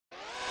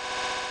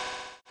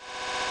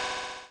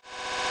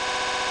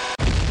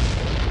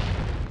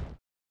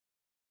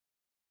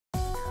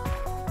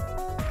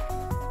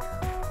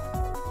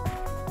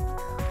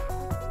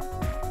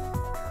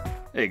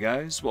Hey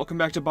guys, welcome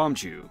back to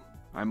Bombchu.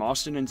 I'm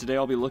Austin, and today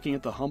I'll be looking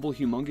at the Humble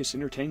Humongous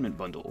Entertainment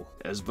Bundle,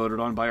 as voted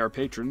on by our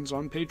patrons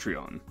on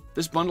Patreon.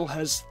 This bundle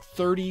has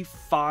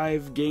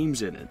 35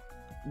 games in it.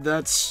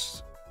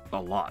 That's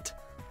a lot.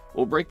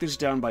 We'll break this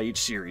down by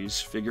each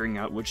series, figuring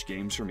out which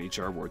games from each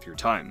are worth your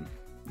time,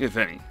 if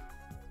any.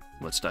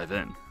 Let's dive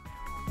in.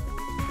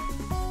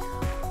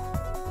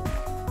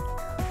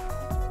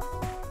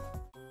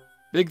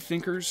 Big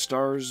Thinkers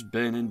stars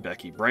Ben and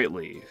Becky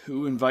Brightly,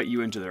 who invite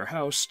you into their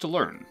house to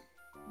learn.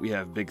 We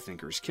have Big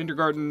Thinkers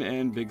Kindergarten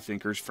and Big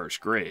Thinkers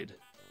First Grade.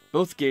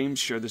 Both games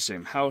share the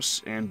same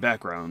house and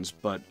backgrounds,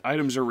 but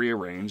items are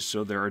rearranged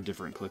so there are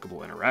different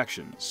clickable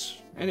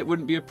interactions, and it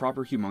wouldn't be a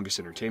proper humongous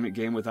entertainment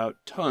game without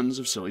tons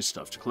of silly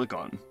stuff to click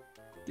on.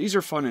 These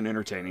are fun and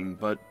entertaining,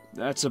 but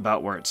that's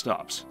about where it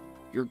stops.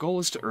 Your goal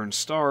is to earn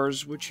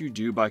stars, which you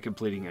do by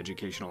completing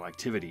educational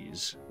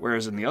activities,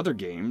 whereas in the other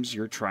games,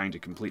 you're trying to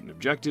complete an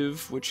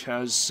objective, which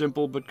has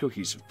simple but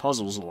cohesive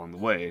puzzles along the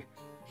way.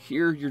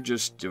 Here, you're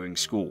just doing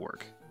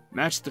schoolwork.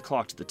 Match the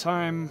clock to the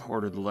time,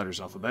 order the letters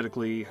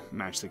alphabetically,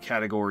 match the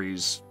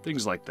categories,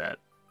 things like that.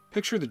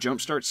 Picture the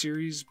Jumpstart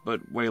series,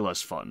 but way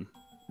less fun.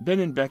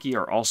 Ben and Becky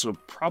are also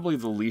probably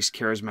the least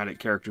charismatic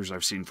characters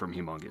I've seen from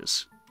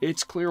Humongous.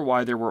 It's clear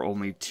why there were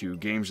only 2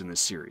 games in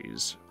this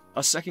series.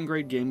 A second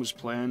grade game was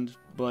planned,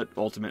 but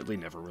ultimately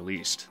never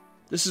released.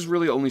 This is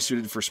really only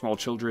suited for small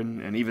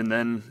children, and even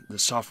then, the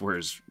software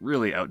is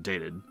really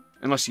outdated.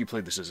 Unless you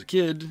played this as a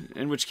kid,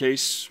 in which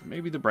case,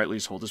 maybe the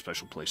Brightleys hold a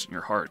special place in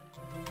your heart.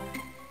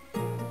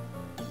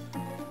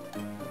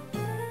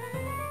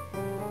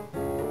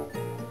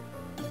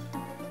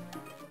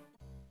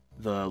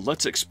 The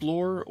Let's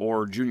Explore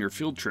or Junior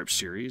Field Trip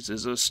series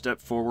is a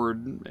step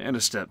forward and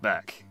a step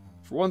back.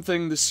 For one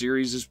thing, this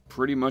series is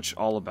pretty much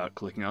all about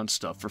clicking on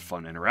stuff for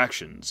fun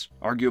interactions,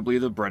 arguably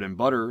the bread and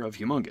butter of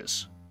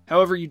Humongous.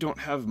 However, you don't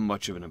have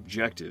much of an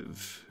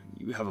objective.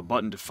 You have a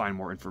button to find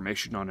more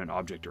information on an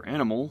object or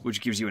animal,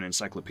 which gives you an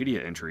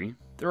encyclopedia entry.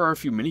 There are a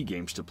few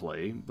mini-games to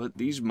play, but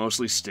these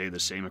mostly stay the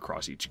same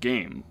across each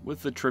game,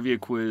 with the trivia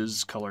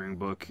quiz, coloring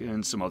book,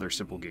 and some other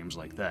simple games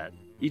like that.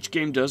 Each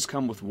game does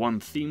come with one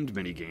themed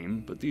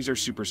minigame, but these are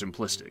super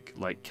simplistic,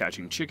 like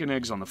catching chicken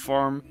eggs on the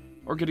farm,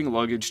 or getting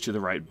luggage to the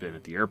right bin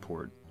at the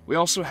airport. We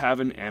also have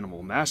an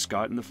animal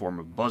mascot in the form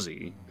of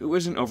Buzzy, who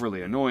isn't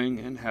overly annoying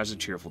and has a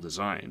cheerful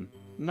design.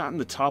 Not in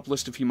the top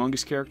list of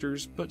Humongous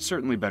characters, but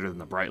certainly better than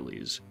the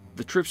Brightleys.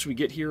 The trips we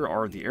get here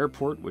are the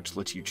airport, which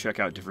lets you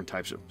check out different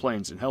types of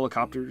planes and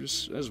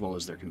helicopters, as well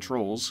as their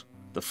controls,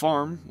 the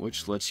farm,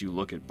 which lets you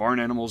look at barn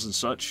animals and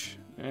such,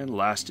 and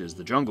last is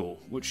the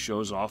jungle, which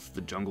shows off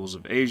the jungles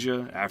of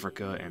Asia,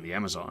 Africa, and the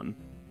Amazon.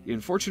 The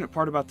unfortunate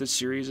part about this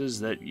series is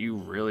that you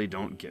really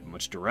don't get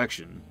much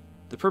direction.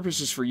 The purpose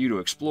is for you to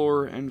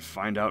explore and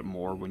find out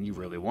more when you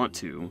really want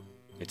to.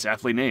 It's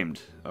aptly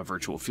named, a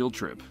virtual field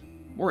trip.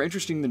 More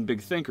interesting than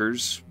Big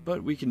Thinkers,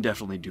 but we can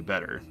definitely do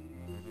better.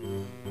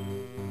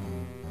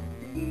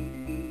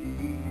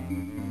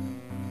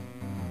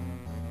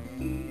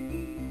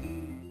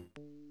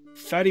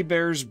 Fatty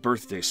Bear's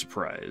Birthday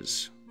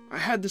Surprise. I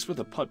had this with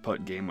a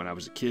Putt-Putt game when I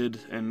was a kid,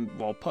 and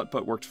while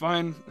Putt-Putt worked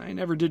fine, I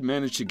never did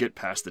manage to get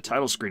past the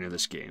title screen of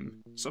this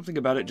game. Something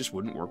about it just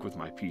wouldn't work with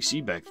my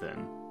PC back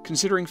then.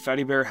 Considering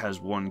Fatty Bear has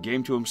one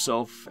game to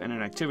himself and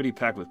an activity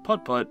pack with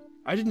Putt-Putt,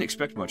 I didn't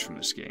expect much from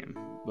this game,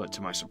 but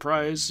to my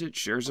surprise, it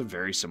shares a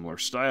very similar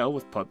style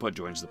with Putt-Putt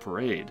Joins the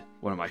Parade,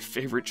 one of my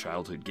favorite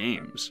childhood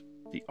games.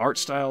 The art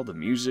style, the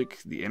music,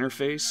 the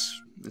interface,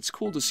 it's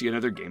cool to see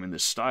another game in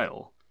this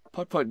style.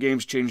 Putt-Putt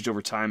games changed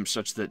over time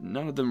such that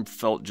none of them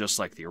felt just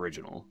like the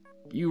original.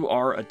 You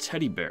are a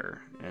teddy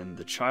bear, and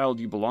the child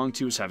you belong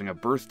to is having a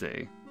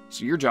birthday,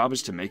 so your job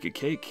is to make a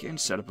cake and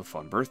set up a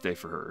fun birthday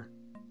for her.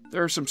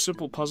 There are some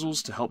simple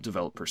puzzles to help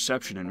develop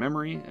perception and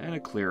memory, and a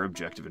clear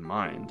objective in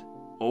mind.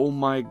 Oh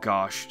my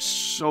gosh,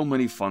 so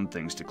many fun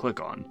things to click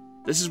on.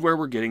 This is where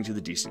we're getting to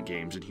the decent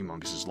games in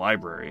Humongous'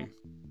 library.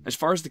 As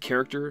far as the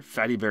character,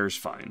 Fatty Bear is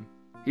fine.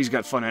 He's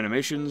got fun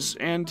animations,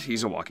 and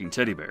he's a walking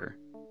teddy bear.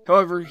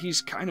 However,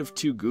 he's kind of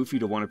too goofy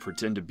to want to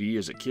pretend to be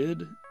as a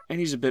kid, and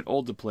he's a bit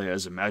old to play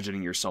as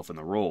imagining yourself in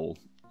the role.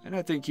 And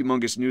I think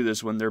Humongous knew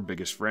this when their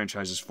biggest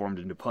franchises formed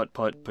into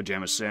Putt-Putt,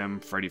 Pajama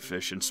Sam, Freddi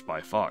Fish, and Spy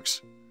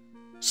Fox.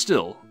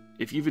 Still,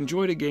 if you've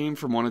enjoyed a game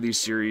from one of these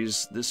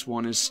series, this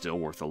one is still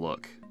worth a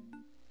look.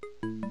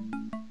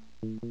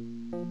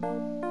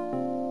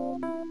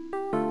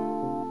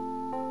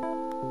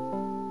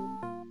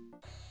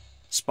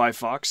 Spy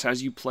Fox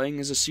has you playing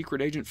as a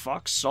secret agent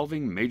fox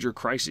solving major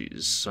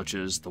crises, such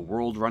as the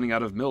world running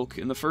out of milk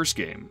in the first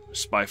game,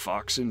 Spy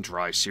Fox and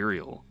Dry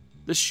Cereal.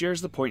 This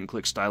shares the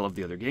point-and-click style of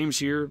the other games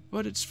here,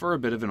 but it's for a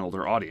bit of an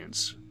older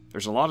audience.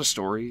 There's a lot of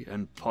story,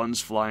 and puns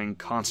flying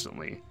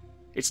constantly.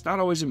 It's not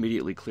always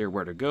immediately clear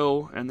where to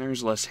go, and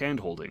there's less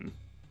hand-holding.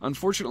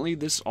 Unfortunately,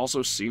 this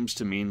also seems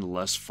to mean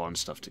less fun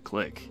stuff to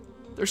click.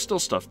 There's still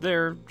stuff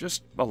there,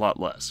 just a lot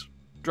less.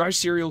 Dry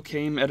Cereal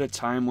came at a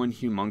time when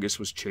Humongous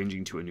was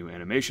changing to a new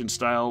animation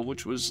style,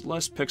 which was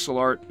less pixel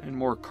art and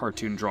more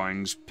cartoon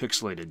drawings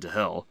pixelated to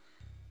hell.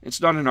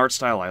 It's not an art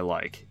style I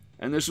like.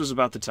 and this was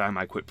about the time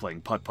I quit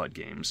playing Putt-Putt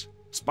games.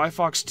 Spy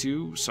Fox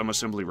 2, Some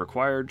Assembly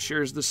Required,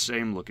 shares the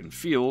same look and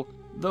feel,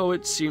 though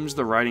it seems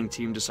the writing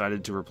team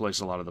decided to replace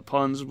a lot of the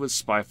puns with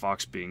Spy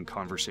Fox being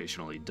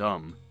conversationally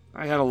dumb.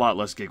 I had a lot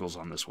less giggles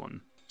on this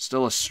one.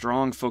 Still a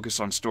strong focus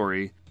on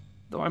story,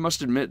 though I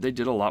must admit they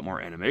did a lot more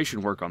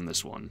animation work on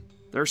this one.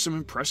 There are some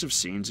impressive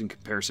scenes in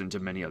comparison to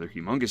many other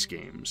Humongous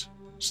games.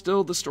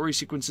 Still, the story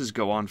sequences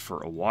go on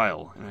for a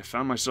while, and I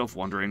found myself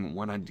wondering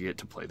when I'd get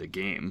to play the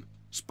game.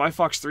 Spy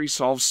Fox 3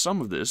 solves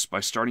some of this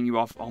by starting you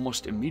off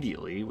almost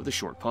immediately with a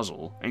short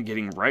puzzle, and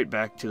getting right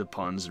back to the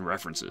puns and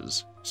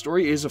references.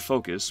 Story is a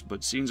focus,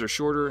 but scenes are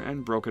shorter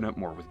and broken up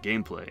more with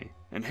gameplay.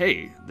 And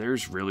hey,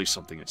 there's really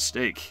something at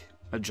stake.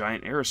 A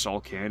giant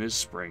aerosol can is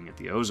spraying at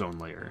the ozone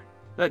layer.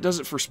 That does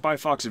it for Spy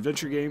Fox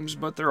adventure games,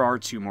 but there are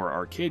 2 more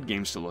arcade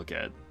games to look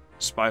at.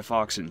 Spy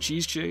Fox and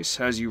Cheese Chase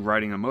has you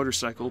riding a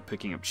motorcycle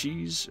picking up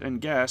cheese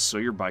and gas so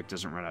your bike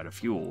doesn't run out of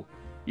fuel.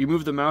 You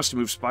move the mouse to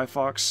move Spy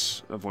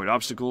Fox, avoid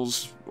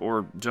obstacles,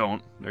 or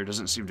don't. There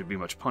doesn't seem to be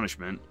much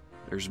punishment.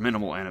 There's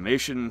minimal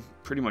animation,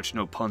 pretty much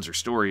no puns or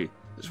story.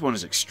 This one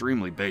is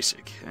extremely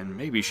basic, and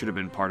maybe should have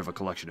been part of a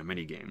collection of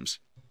minigames.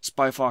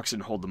 Spy Fox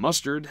and Hold the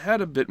Mustard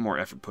had a bit more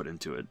effort put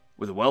into it,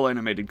 with a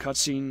well-animated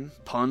cutscene,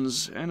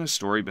 puns, and a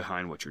story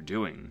behind what you're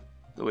doing,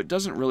 though it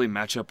doesn't really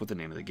match up with the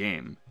name of the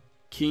game.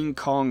 King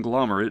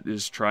Konglomerate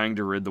is trying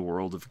to rid the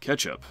world of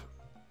ketchup.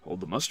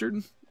 Hold the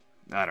Mustard?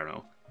 I don't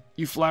know.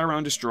 You fly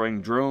around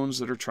destroying drones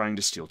that are trying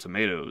to steal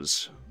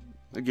tomatoes.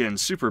 Again,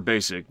 super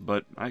basic,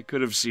 but I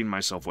could have seen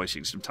myself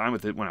wasting some time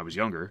with it when I was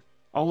younger.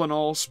 All in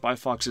all, Spy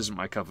Fox isn't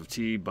my cup of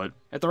tea, but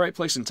at the right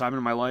place and time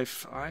in my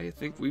life, I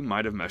think we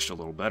might have meshed a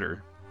little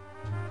better.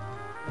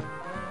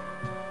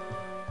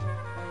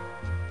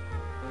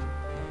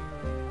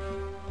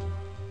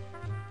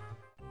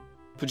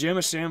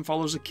 Pajama Sam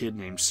follows a kid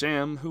named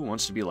Sam who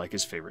wants to be like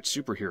his favorite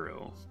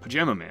superhero,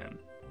 Pajama Man.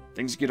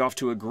 Things get off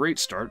to a great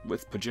start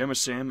with Pajama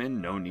Sam and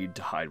no need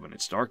to hide when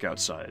it's dark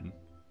outside.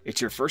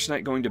 It's your first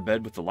night going to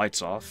bed with the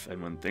lights off,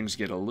 and when things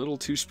get a little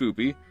too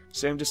spoopy,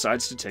 Sam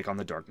decides to take on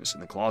the darkness in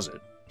the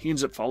closet. He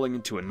ends up falling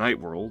into a night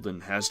world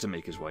and has to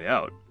make his way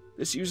out.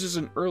 This uses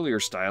an earlier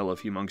style of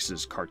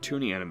Humongous's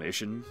cartoony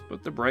animation,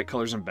 but the bright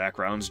colors and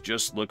backgrounds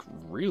just look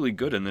really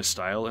good in this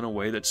style in a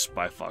way that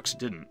Spy Fox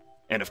didn't.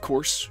 And of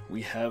course,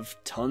 we have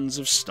tons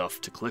of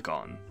stuff to click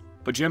on.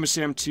 Pajama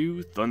Sam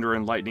 2, Thunder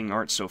and Lightning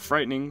Aren't So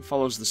Frightening,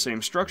 follows the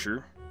same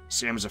structure.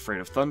 Sam is afraid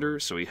of thunder,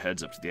 so he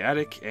heads up to the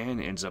attic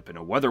and ends up in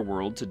a weather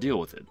world to deal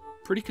with it.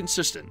 Pretty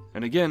consistent,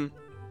 and again,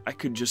 I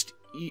could just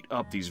eat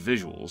up these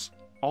visuals.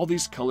 All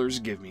these colors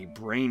give me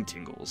brain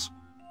tingles.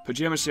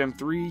 Pajama Sam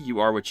 3, You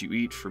Are What You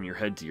Eat From Your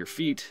Head to Your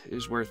Feet,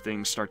 is where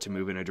things start to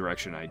move in a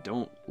direction I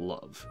don't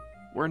love.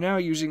 We're now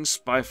using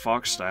Spy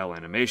Fox style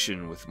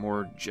animation with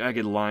more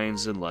jagged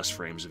lines and less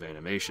frames of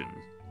animation.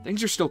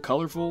 Things are still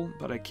colorful,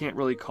 but I can't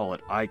really call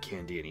it eye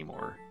candy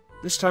anymore.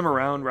 This time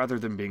around, rather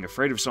than being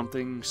afraid of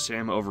something,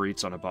 Sam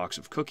overeats on a box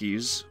of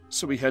cookies,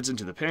 so he heads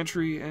into the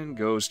pantry and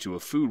goes to a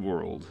food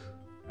world.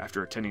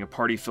 After attending a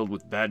party filled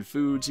with bad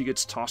foods, he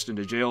gets tossed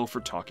into jail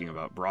for talking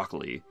about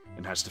broccoli,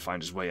 and has to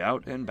find his way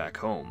out and back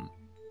home.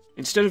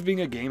 Instead of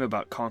being a game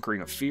about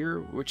conquering a fear,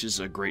 which is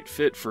a great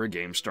fit for a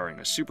game starring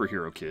a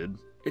superhero kid,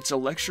 it's a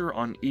lecture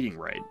on eating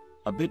right,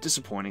 a bit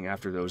disappointing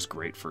after those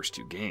great first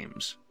 2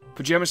 games.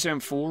 Pajama Sam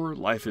 4,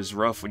 Life is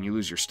Rough When You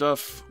Lose Your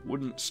Stuff,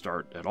 wouldn't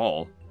start at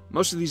all.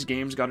 Most of these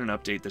games got an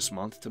update this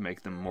month to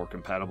make them more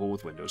compatible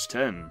with Windows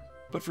 10,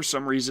 but for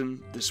some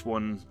reason, this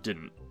one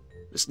didn't.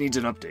 This needs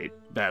an update,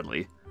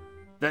 badly.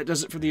 That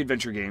does it for the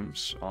adventure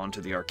games, on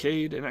to the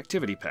arcade and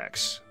activity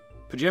packs.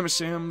 Pajama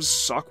Sam's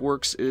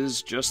Sockworks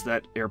is just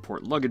that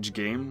airport luggage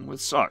game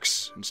with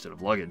socks instead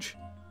of luggage.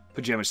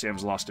 Pajama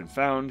Sam's Lost and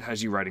Found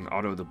has you riding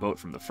Otto the boat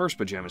from the first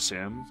Pajama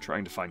Sam,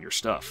 trying to find your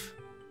stuff.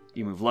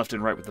 You move left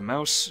and right with the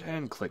mouse,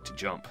 and click to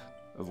jump.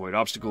 Avoid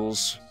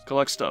obstacles,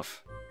 collect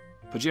stuff.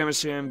 Pajama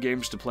Sam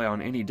Games to Play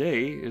on Any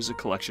Day is a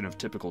collection of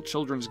typical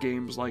children's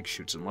games like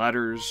Chutes and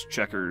Ladders,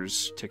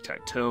 Checkers,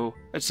 Tic-Tac-Toe,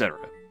 etc.,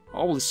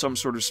 all with some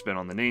sort of spin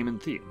on the name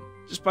and theme.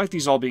 Despite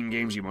these all being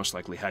games you most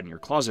likely had in your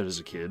closet as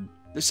a kid,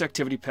 this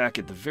activity pack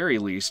at the very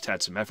least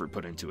had some effort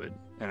put into it,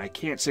 and I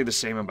can't say the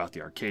same about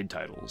the arcade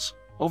titles.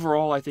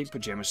 Overall, I think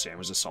Pajama Sam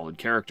is a solid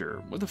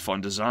character, with a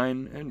fun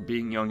design, and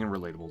being young and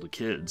relatable to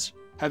kids.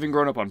 Having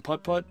grown up on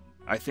Putt-Putt,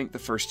 I think the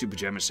first 2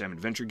 Pajama Sam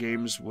adventure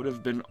games would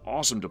have been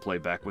awesome to play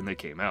back when they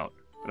came out,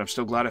 but I'm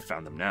still glad I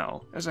found them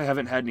now, as I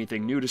haven't had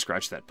anything new to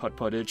scratch that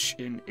Putt-Putt itch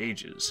in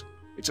ages.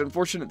 It's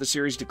unfortunate the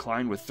series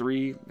declined with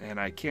 3, and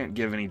I can't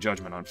give any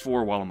judgment on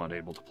 4 while I'm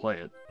unable to play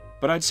it.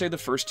 But I'd say the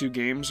first 2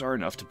 games are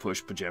enough to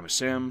push Pajama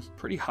Sam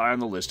pretty high on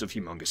the list of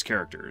humongous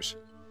characters.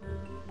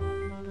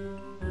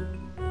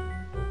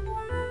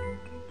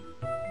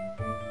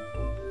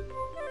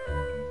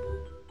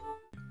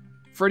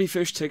 Freddi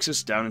Fish takes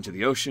us down into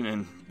the ocean,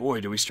 and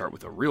boy do we start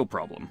with a real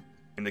problem.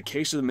 In the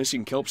case of the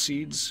missing kelp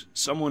seeds,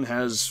 someone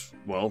has,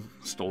 well,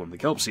 stolen the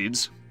kelp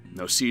seeds.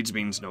 No seeds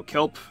means no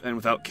kelp, and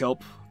without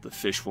kelp, the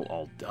fish will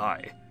all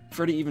die.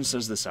 Freddi even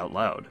says this out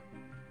loud.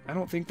 I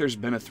don't think there's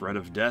been a threat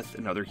of death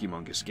in other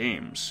humongous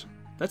games.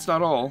 That's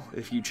not all.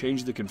 If you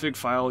change the config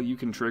file, you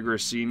can trigger a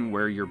scene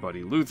where your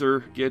buddy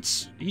Luther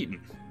gets eaten.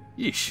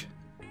 Yeesh.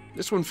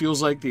 This one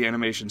feels like the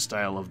animation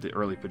style of the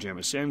early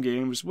Pajama Sam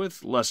games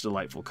with less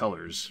delightful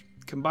colors,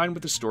 combined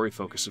with the story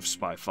focus of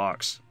Spy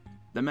Fox.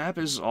 The map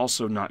is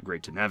also not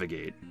great to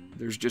navigate.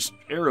 There's just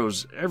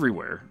arrows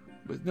everywhere,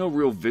 with no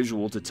real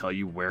visual to tell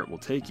you where it will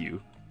take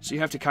you, so you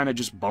have to kinda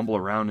just bumble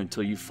around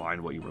until you find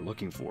what you were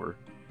looking for.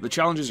 The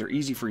challenges are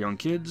easy for young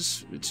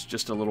kids, it's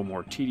just a little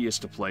more tedious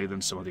to play than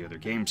some of the other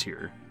games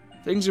here.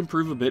 Things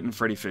improve a bit in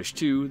Freddi Fish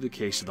 2, The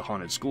Case of the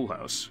Haunted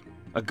Schoolhouse.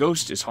 A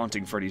ghost is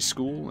haunting Freddy's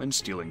school and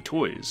stealing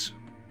toys.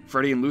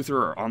 Freddy and Luther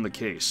are on the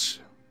case.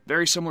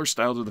 Very similar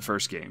style to the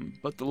first game,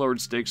 but the lowered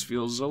stakes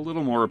feels a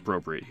little more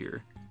appropriate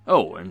here.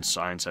 Oh, and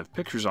signs have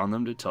pictures on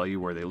them to tell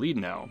you where they lead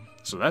now,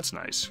 so that's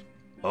nice.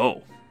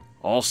 Oh,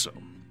 also,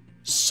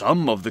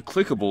 some of the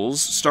clickables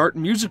start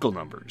musical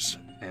numbers,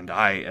 and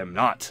I am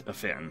not a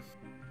fan.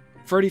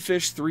 Freddi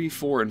Fish 3,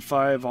 4, and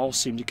 5 all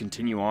seem to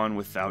continue on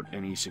without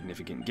any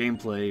significant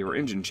gameplay or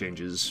engine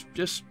changes,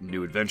 just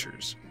new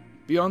adventures.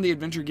 Beyond the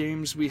adventure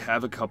games, we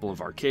have a couple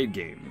of arcade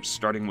games,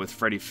 starting with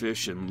Freddi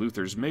Fish and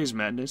Luther's Maze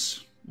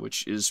Madness,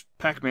 which is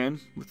Pac-Man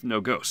with no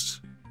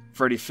ghosts.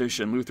 Freddi Fish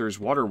and Luther's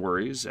Water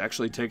Worries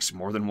actually takes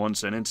more than one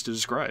sentence to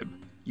describe.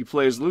 You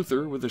play as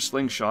Luther with a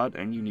slingshot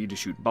and you need to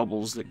shoot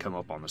bubbles that come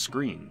up on the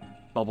screen.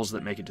 Bubbles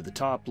that make it to the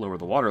top lower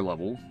the water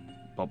level.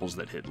 Bubbles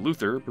that hit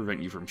Luther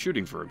prevent you from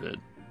shooting for a bit.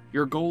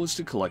 Your goal is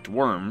to collect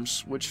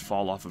worms, which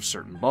fall off of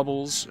certain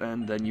bubbles,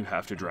 and then you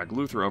have to drag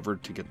Luther over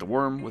to get the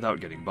worm without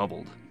getting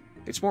bubbled.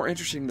 It's more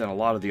interesting than a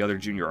lot of the other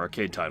Junior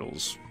arcade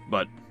titles,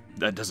 but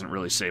that doesn't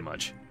really say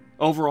much.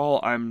 Overall,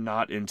 I'm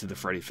not into the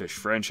Freddi Fish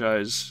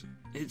franchise.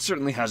 It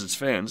certainly has its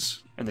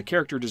fans, and the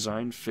character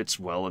design fits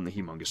well in the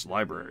Humongous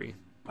library.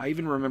 I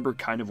even remember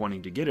kind of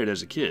wanting to get it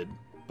as a kid,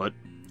 but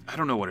I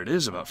don't know what it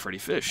is about Freddi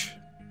Fish.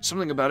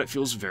 Something about it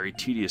feels very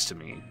tedious to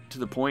me, to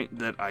the point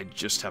that I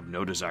just have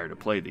no desire to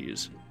play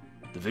these.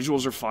 The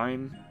visuals are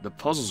fine, the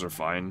puzzles are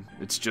fine,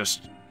 it's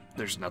just,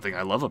 there's nothing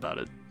I love about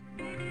it.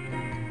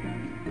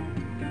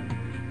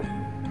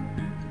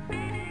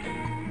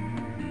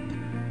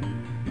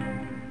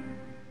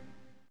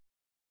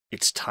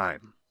 It's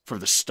time for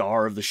the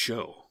star of the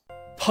show.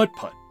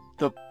 Putt-Putt,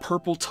 the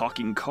purple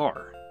talking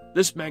car.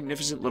 This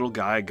magnificent little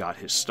guy got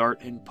his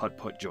start and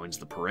Putt-Putt joins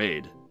the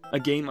parade. A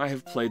game I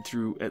have played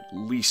through at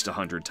least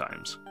 100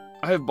 times.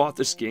 I have bought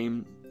this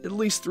game at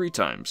least 3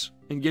 times,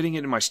 and getting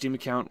it in my Steam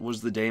account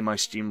was the day my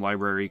Steam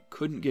library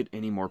couldn't get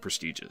any more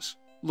prestigious.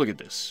 Look at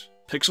this.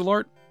 Pixel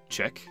art?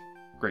 Check.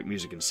 Great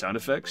music and sound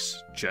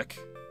effects? Check.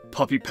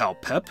 Puppy Pal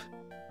Pep?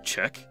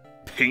 Check.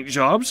 Paint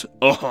jobs?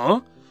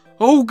 Uh-huh.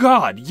 Oh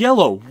god,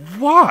 yellow,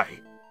 why?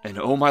 And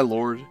oh my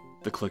lord,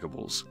 the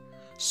clickables.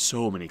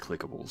 So many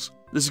clickables.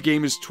 This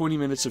game is 20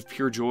 minutes of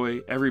pure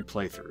joy every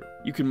playthrough.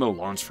 You can mow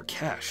lawns for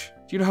cash.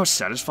 Do you know how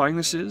satisfying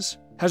this is?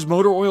 Has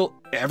motor oil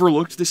ever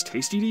looked this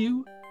tasty to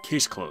you?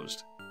 Case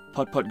closed.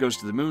 Putt-Putt Goes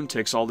to the Moon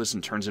takes all this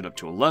and turns it up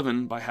to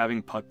 11 by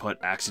having Putt-Putt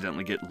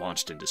accidentally get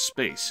launched into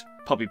space.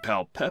 Puppy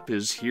Pal Pep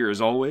is here as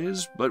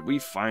always, but we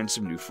find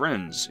some new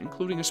friends,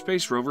 including a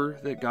space rover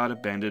that got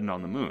abandoned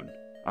on the moon.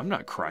 I'm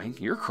not crying,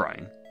 you're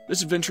crying.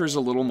 This adventure is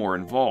a little more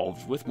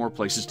involved, with more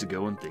places to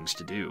go and things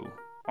to do.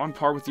 On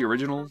par with the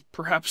original,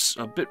 perhaps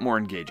a bit more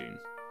engaging.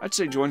 I'd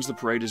say Joins the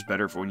Parade is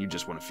better for when you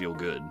just want to feel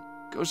good.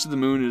 Goes to the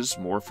Moon is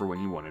more for when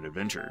you want an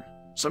adventure.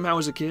 Somehow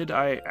as a kid,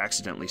 I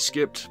accidentally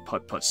skipped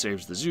Putt-Putt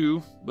Saves the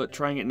Zoo, but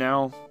trying it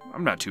now,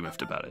 I'm not too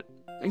miffed about it.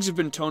 Things have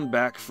been toned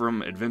back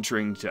from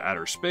adventuring to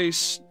outer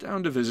space,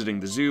 down to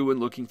visiting the zoo and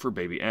looking for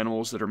baby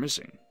animals that are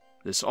missing.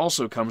 This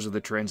also comes with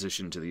a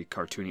transition to the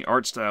cartoony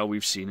art style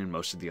we've seen in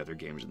most of the other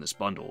games in this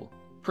bundle.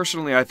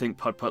 Personally, I think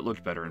Putt-Putt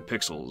looked better in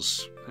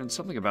pixels, and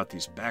something about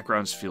these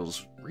backgrounds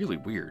feels really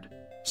weird.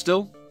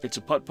 Still, it's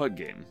a Putt-Putt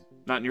game.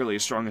 Not nearly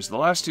as strong as the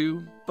last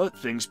two, but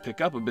things pick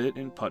up a bit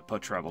and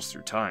Putt-Putt travels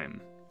through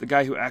time. The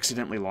guy who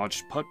accidentally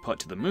launched Putt-Putt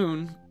to the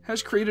moon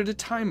has created a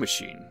time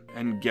machine,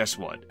 and guess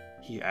what?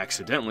 He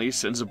accidentally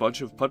sends a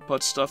bunch of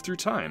Putt-Putt stuff through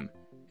time,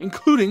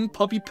 including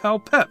Puppy Pal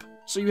Pep.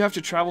 So you have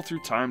to travel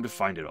through time to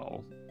find it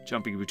all,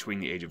 jumping between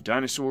the age of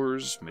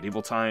dinosaurs,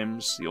 medieval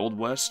times, the Old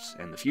West,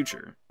 and the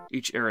future.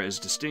 Each era is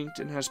distinct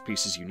and has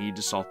pieces you need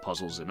to solve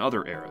puzzles in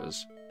other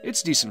eras.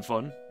 It's decent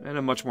fun, and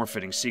a much more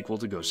fitting sequel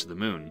to Goes to the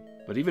Moon.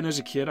 But even as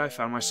a kid, I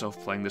found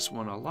myself playing this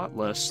one a lot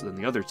less than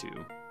the other two.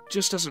 It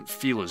just doesn't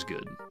feel as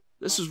good.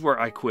 This is where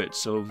I quit,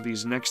 so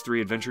these next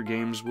 3 adventure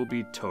games will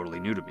be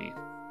totally new to me.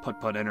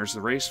 Putt-Putt Enters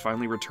the Race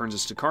finally returns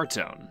us to Car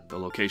Town, the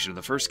location of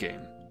the first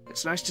game.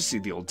 It's nice to see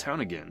the old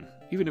town again,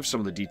 even if some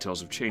of the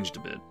details have changed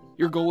a bit.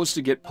 Your goal is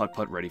to get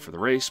Putt-Putt ready for the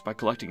race by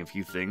collecting a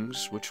few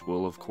things, which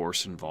will of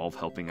course involve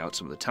helping out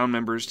some of the town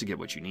members to get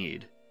what you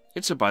need.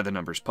 It's a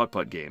by-the-numbers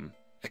Putt-Putt game.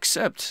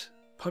 Except,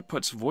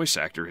 Putt-Putt's voice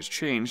actor has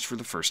changed for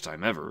the first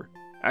time ever.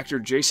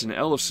 Actor Jason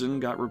Ellison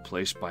got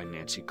replaced by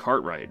Nancy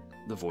Cartwright,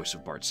 the voice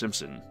of Bart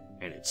Simpson.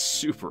 And it's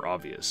super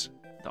obvious.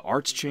 The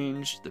art's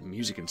changed, the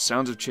music and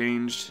sounds have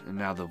changed, and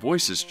now the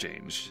voice has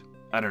changed.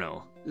 I don't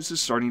know, this is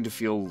starting to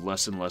feel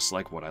less and less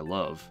like what I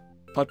love.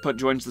 Putt-Putt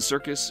Joins the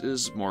Circus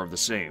is more of the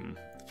same.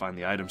 find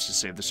the items to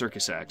save the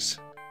circus acts.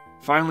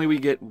 Finally, we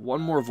get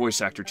one more voice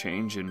actor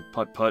change in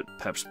Putt-Putt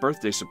Pep's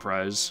Birthday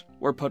Surprise,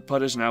 where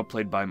Putt-Putt is now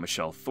played by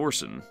Michelle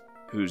Thorson,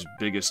 whose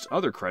biggest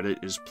other credit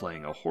is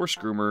playing a horse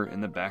groomer in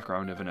the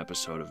background of an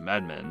episode of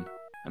Mad Men.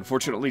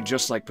 Unfortunately,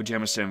 just like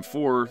Pajama Sam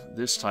 4,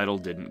 this title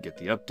didn't get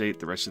the update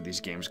the rest of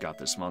these games got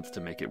this month to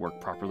make it work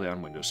properly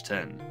on Windows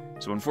 10,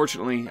 so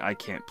unfortunately, I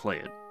can't play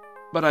it.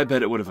 But I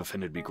bet it would have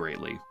offended me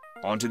greatly.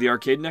 On to the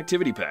arcade and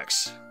activity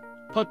packs.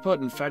 Putt-Putt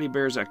and Fatty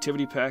Bear's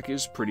activity pack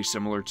is pretty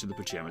similar to the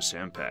Pajama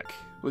Sam pack,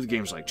 with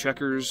games like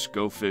checkers,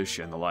 Go Fish,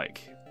 and the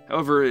like.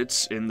 However,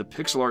 it's in the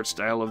pixel art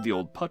style of the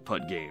old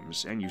Putt-Putt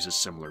games, and uses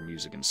similar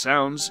music and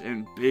sounds,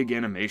 and big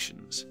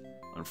animations.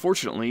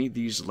 Unfortunately,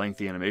 these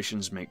lengthy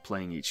animations make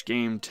playing each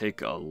game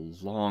take a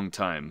long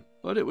time,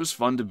 but it was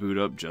fun to boot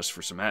up just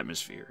for some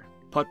atmosphere.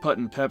 Putt-Putt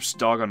and Pep's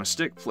Dog on a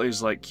Stick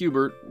plays like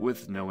Q*bert,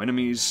 with no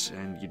enemies,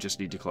 and you just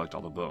need to collect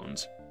all the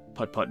bones.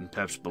 Putt-Putt and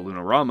Pep's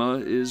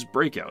Balloonorama is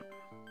Breakout.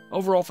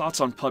 Overall thoughts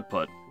on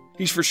Putt-Putt.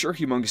 He's for sure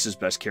Humongous'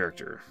 best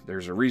character.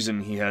 There's a reason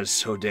he has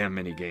so damn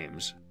many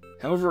games.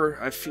 However,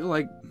 I feel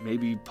like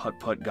maybe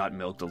Putt-Putt got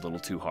milked a little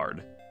too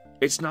hard.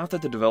 It's not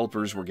that the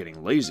developers were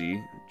getting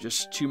lazy,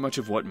 just too much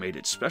of what made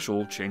it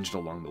special changed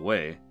along the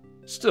way.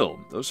 Still,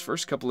 those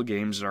first couple of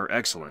games are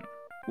excellent,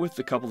 with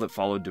the couple that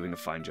followed doing a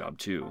fine job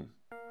too.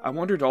 I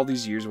wondered all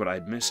these years what I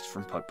had missed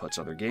from Putt-Putt's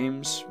other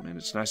games, and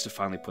it's nice to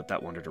finally put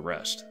that wonder to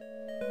rest.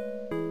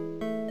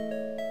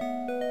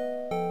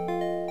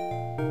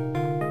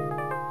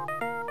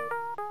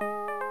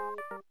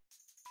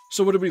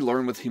 So what did we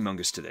learn with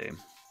Humongous today?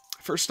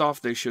 First off,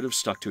 they should have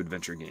stuck to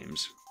adventure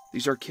games.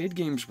 These arcade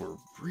games were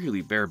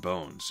really bare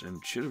bones,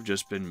 and should have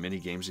just been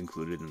mini-games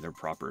included in their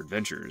proper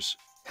adventures.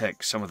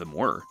 Heck, some of them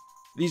were.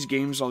 These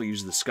games all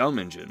use the Scum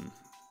engine,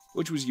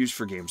 which was used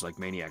for games like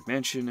Maniac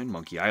Mansion and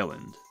Monkey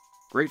Island.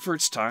 Great for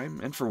its time,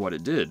 and for what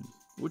it did,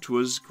 which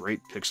was great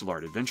pixel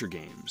art adventure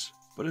games.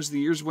 But as the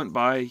years went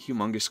by,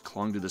 Humongous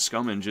clung to the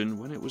Scum engine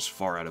when it was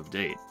far out of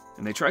date,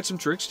 and they tried some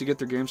tricks to get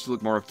their games to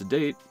look more up to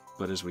date,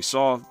 but as we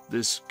saw,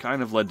 this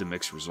kind of led to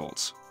mixed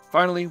results.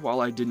 Finally,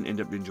 while I didn't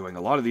end up enjoying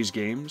a lot of these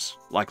games,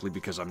 likely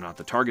because I'm not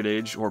the target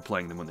age or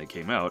playing them when they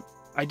came out,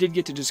 I did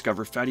get to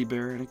discover Fatty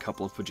Bear and a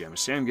couple of Pajama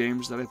Sam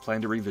games that I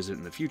plan to revisit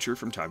in the future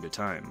from time to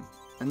time.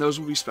 And those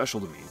will be special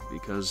to me,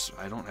 because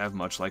I don't have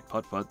much like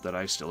Putt-Putt that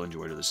I still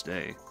enjoy to this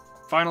day.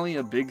 Finally,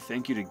 a big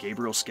thank you to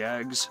Gabriel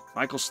Skaggs,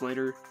 Michael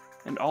Slater,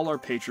 and all our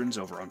patrons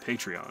over on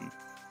Patreon.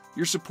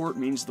 Your support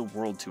means the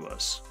world to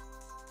us.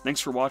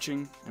 Thanks for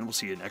watching, and we'll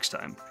see you next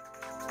time.